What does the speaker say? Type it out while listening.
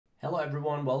Hello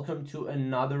everyone, welcome to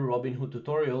another Robinhood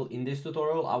tutorial. In this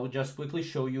tutorial, I will just quickly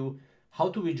show you how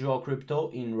to withdraw crypto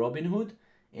in Robinhood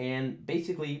and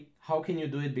basically how can you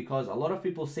do it, because a lot of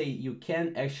people say you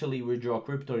can actually withdraw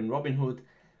crypto in Robinhood.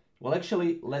 Well,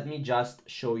 actually, let me just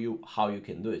show you how you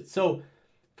can do it. So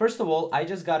first of all, I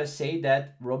just gotta say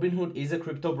that Robinhood is a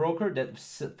crypto broker that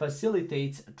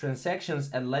facilitates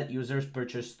transactions and let users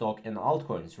purchase stock and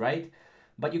altcoins, right?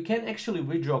 But you can't actually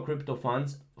withdraw crypto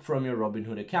funds from your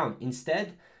Robinhood account.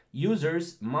 Instead,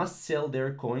 users must sell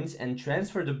their coins and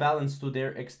transfer the balance to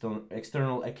their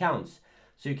external accounts.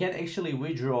 So you can't actually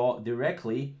withdraw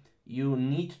directly. You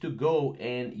need to go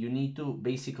and you need to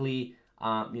basically,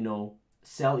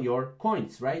 sell your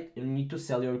coins, right? You need to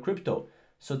sell your crypto.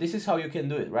 So this is how you can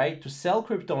do it, right? To sell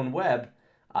crypto on web,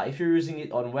 if you're using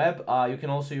it on web, you can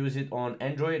also use it on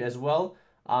Android as well.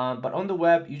 But on the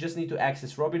web, you just need to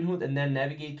access Robinhood and then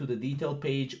navigate to the detail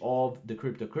page of the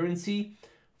cryptocurrency.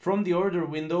 From the order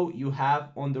window you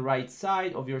have on the right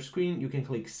side of your screen, you can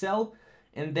click sell,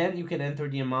 and then you can enter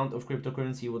the amount of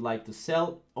cryptocurrency you would like to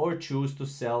sell or choose to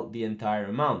sell the entire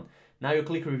amount. Now you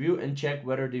click review and check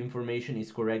whether the information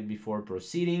is correct before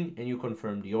proceeding, and you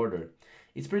confirm the order.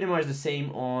 It's pretty much the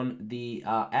same on the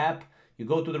app. You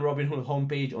go to the Robinhood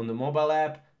homepage on the mobile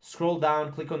app, scroll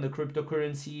down, click on the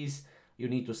cryptocurrencies. You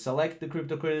need to select the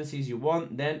cryptocurrencies you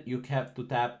want, then you have to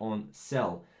tap on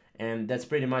sell. And that's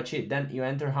pretty much it. Then you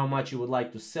enter how much you would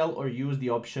like to sell or use the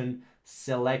option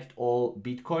select all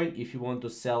Bitcoin if you want to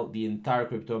sell the entire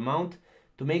crypto amount.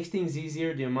 To make things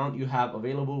easier, the amount you have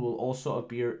available will also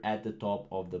appear at the top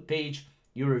of the page.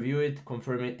 You review it,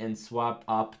 confirm it, and swap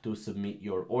up to submit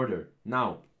your order.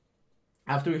 Now,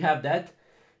 after you have that,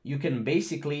 you can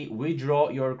basically withdraw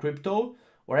your crypto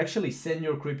or actually send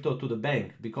your crypto to the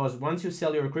bank, because once you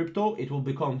sell your crypto, it will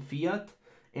become fiat,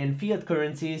 and fiat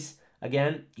currencies,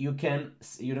 again, you can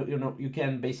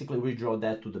basically withdraw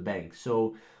that to the bank.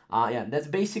 So yeah, that's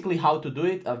basically how to do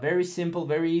it. Very simple,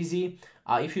 very easy.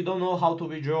 If you don't know how to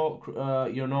withdraw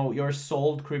your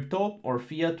sold crypto or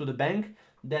fiat to the bank,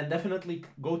 then definitely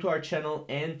go to our channel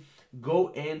and go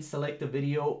and select a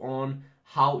video on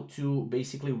how to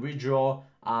basically withdraw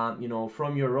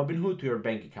from your Robinhood to your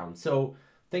bank account. So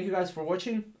thank you guys for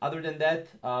watching. Other than that,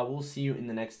 we'll see you in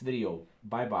the next video.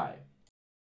 Bye bye.